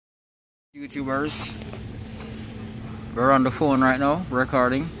YouTubers, we're on the phone right now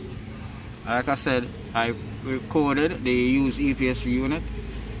recording. Like I said, we've coded the used EPS unit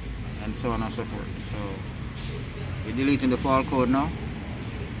and so on and so forth. So we're deleting the fault code now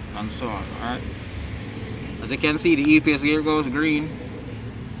and so on. Alright, as you can see, the EPS gear goes green.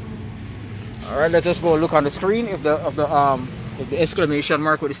 Alright, let's just go look on the screen if the exclamation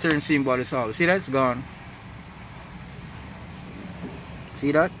mark with the steering symbol is out. See that? It's gone.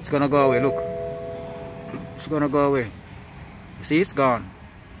 See that? It's gonna go away. Look, it's gonna go away. See, it's gone.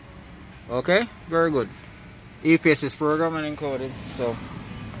 Okay, very good. EPS is programmed and encoded. So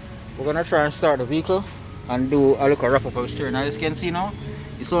we're gonna try and start the vehicle and do a look at wrap up of the steering. As you can see now,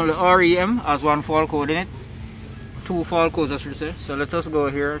 it's only REM has one fault code in it, two fault codes I should say. So let us go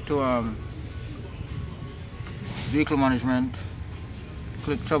here to vehicle management.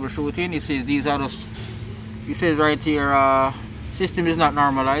 Click troubleshooting. It says these are those. It says right here. System is not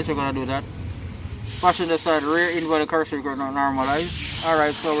normalized. We're gonna do that. Passenger side rear invalid cursor is not normalized.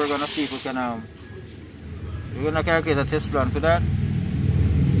 Alright, so we're gonna see if we can we're gonna calculate a test plan for that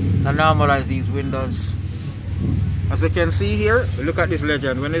and normalize these windows. As you can see here, look at this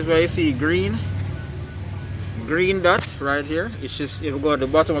legend. When this way you see green dot right here, it's just, if you go at the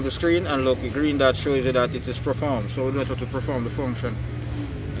bottom of the screen and look, the green dot shows you that it is performed. So we don't have to perform the function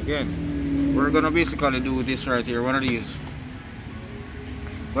again. We're gonna basically do this right here, one of these.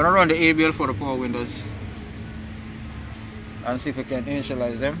 We're gonna run the ABL for the power windows and see if we can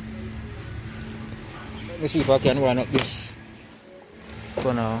initialize them. Let me see if I can run up this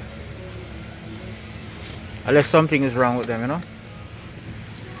for now. Unless something is wrong with them, you know.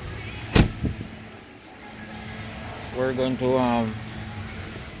 We're going to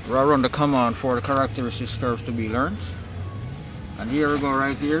run the command for the characteristics curves to be learned. And here we go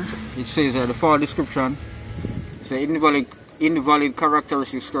right here. It says the fault description. It's an invalid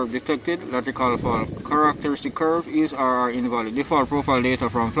characteristic curve detected. Logical fault. Characteristic curve is or are invalid. Default profile data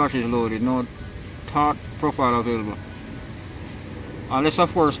from flash is loaded. No thought profile available. Unless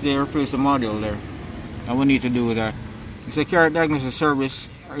of course they replace the module there. And we need to do that. It's a carrier diagnosis service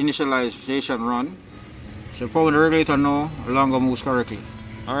initialization run. So power the regulator no longer moves correctly.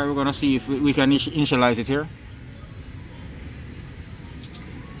 Alright, we're gonna see if we can initialize it here.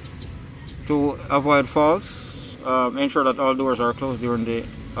 To avoid faults, ensure that all doors are closed during the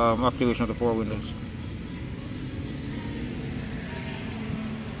activation of the four windows.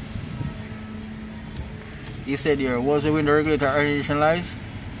 He said here, was the window regulator initialized?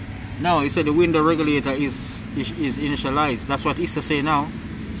 No, he said the window regulator is initialized. That's what he's to say now.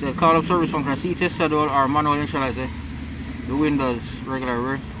 He said call up service function, see test schedule or manual initialize the windows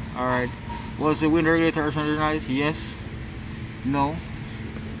regular. Alright. Was the window regulator initialized? Yes. No.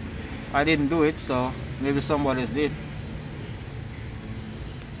 I didn't do it, so maybe somebody else did.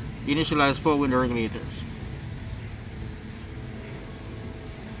 Initialize four window regulators.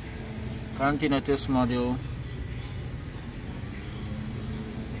 Continue test module.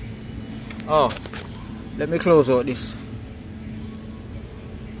 Oh, let me close out this.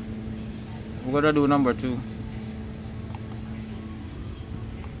 We're gonna do number 2.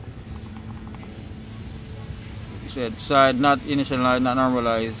 He said side not initialized, not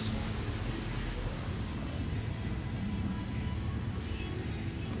normalized.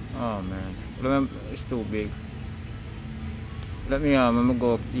 Oh man, remember, it's too big. Let me I'm gonna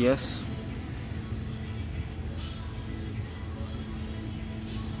go yes.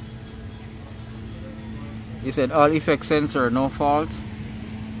 He said all effect sensor no fault.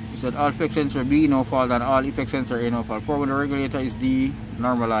 He said all effect sensor B no fault and all effect sensor A no fault. For when the regulator is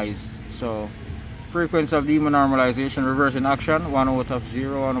denormalized. So frequency of denormalization, reverse in action, 1 out of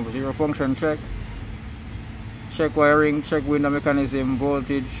 0, 1 over 0. Function check. Check wiring, check window mechanism,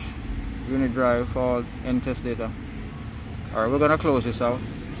 voltage, unit drive, fault, and test data. Alright, we're gonna close this out.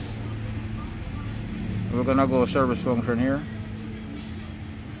 We're gonna go service function here.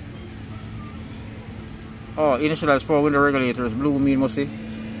 Oh, initialize four window regulators. Blue mean must see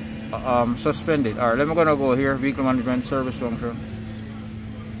suspended. Alright, let me gonna go here, vehicle management service function.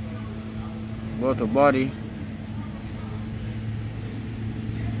 Go to body.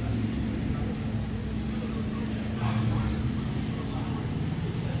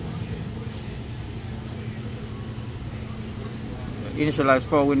 Initialize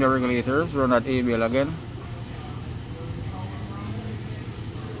four window regulators, run that ABL again.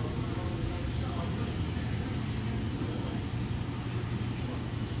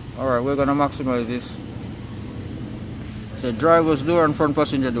 Alright, we're gonna maximize this. So driver's door and front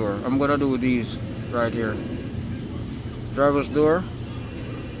passenger door. I'm gonna do these right here. Driver's door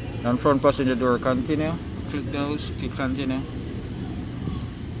and front passenger door, continue. Click those, click continue.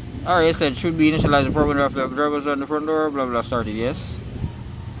 Alright, it said should be initialized before window after the drivers on the front door, blah blah started, yes.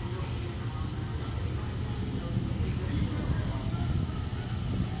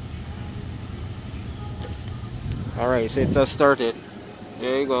 Alright, so it just started.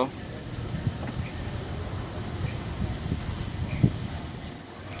 There you go.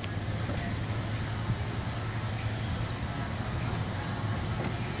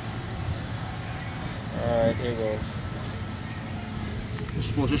 Alright, there you go. It's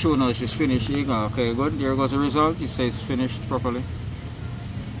supposed to show now it's just finished. Here you go. Okay, good. There goes the result. It says finished properly.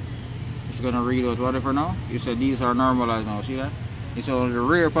 It's gonna read out whatever now. You said these are normalized now. See that? It said the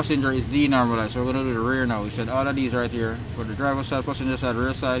rear passenger is denormalized. So we're gonna do the rear now. We said all of these right here. For the driver's side, passenger side,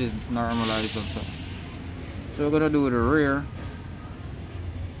 rear side is normalized and stuff. So we're gonna do the rear.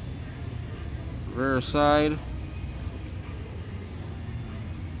 Rear side.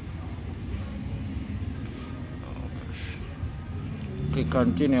 Click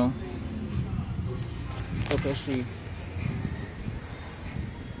continue. Let us see.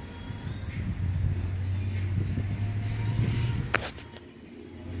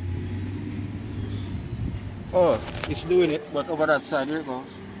 Oh, it's doing it, but over that side, there it goes.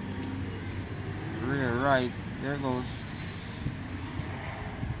 Rear right, there it goes.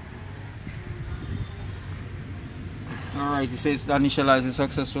 Alright, it says initializing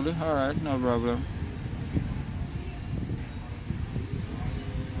successfully. Alright, no problem.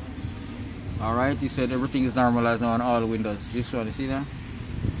 Alright, he said everything is normalized now on all the windows. This one, you see that?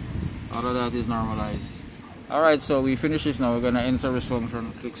 All of that is normalized. Alright, so we finish this now. We're going to end service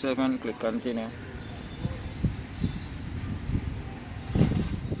function. Click 7, click continue.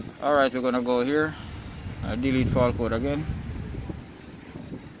 Alright, we're going to go here. Delete fault code again.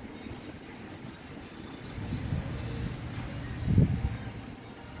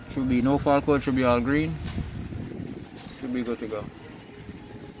 Should be no fault code, should be all green. Should be good to go.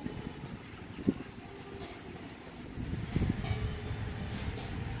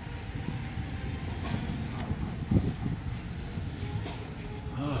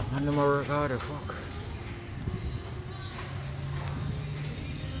 Oh, man, no more work harder, fuck.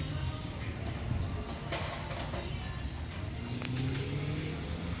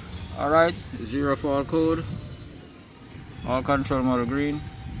 Alright, 0 fault code. All control model green.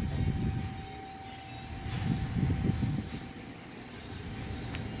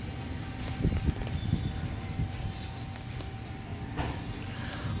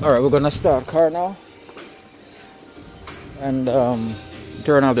 Alright, we're gonna start car now. And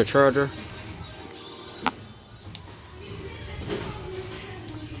turn off the charger.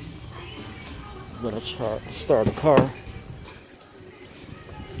 Gonna start the car.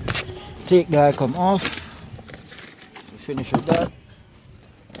 Take the icon off. Finish with that.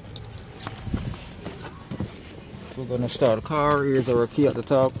 We're gonna start the car. Here's our key at the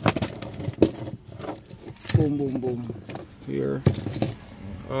top. Boom, boom, boom. Here.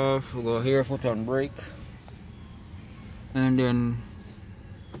 Off. We'll go here, foot on brake. And then,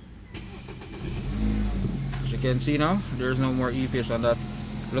 as you can see now, there's no more EPS on that.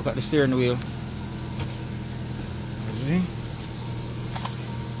 Look at the steering wheel. See?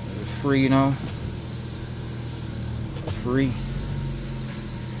 It's free now. Free.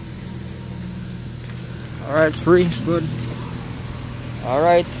 Alright, it's free, it's good.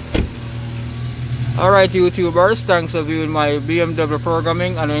 Alright. Alright, YouTubers, thanks for viewing my BMW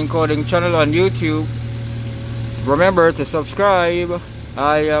programming and encoding channel on YouTube. Remember to subscribe.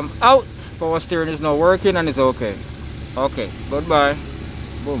 I am out. Power steering is not working and it's okay. Okay, goodbye.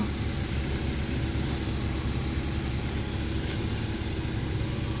 Boom.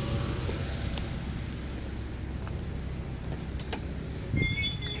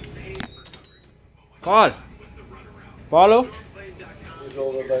 Paul. Paulo? He's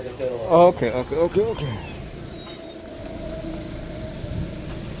over by the tail. Okay.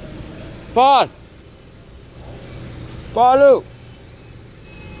 Paul. Paulo.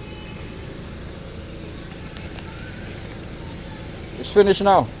 It's finished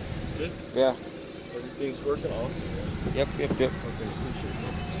now. It's good? Yeah. Everything's working awesome. Yep. Okay, appreciate it.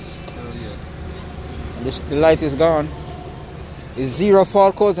 Yeah. And the light is gone. It's 0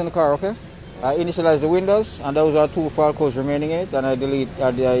 fault codes in the car, okay? I initialize the windows, and those are 2 fault codes remaining in it. Then I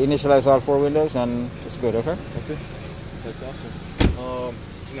initialize all 4 windows, and it's good, okay? Okay, that's awesome.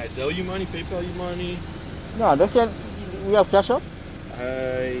 Can I sell you money, PayPal you money? No, they can. We have cash up.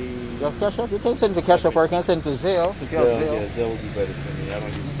 You have cash up. You can send to cash up, or you can send to Zelle. If you have Zelle. Yeah, Zelle would be better for me. I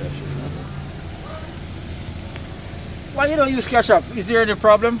don't use cash up. Why you don't use cash up? Is there any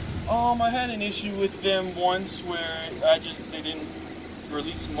problem? I had an issue with them once where they didn't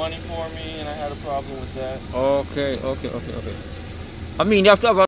release money for me, and I had a problem with that. Okay. I mean, you have to have a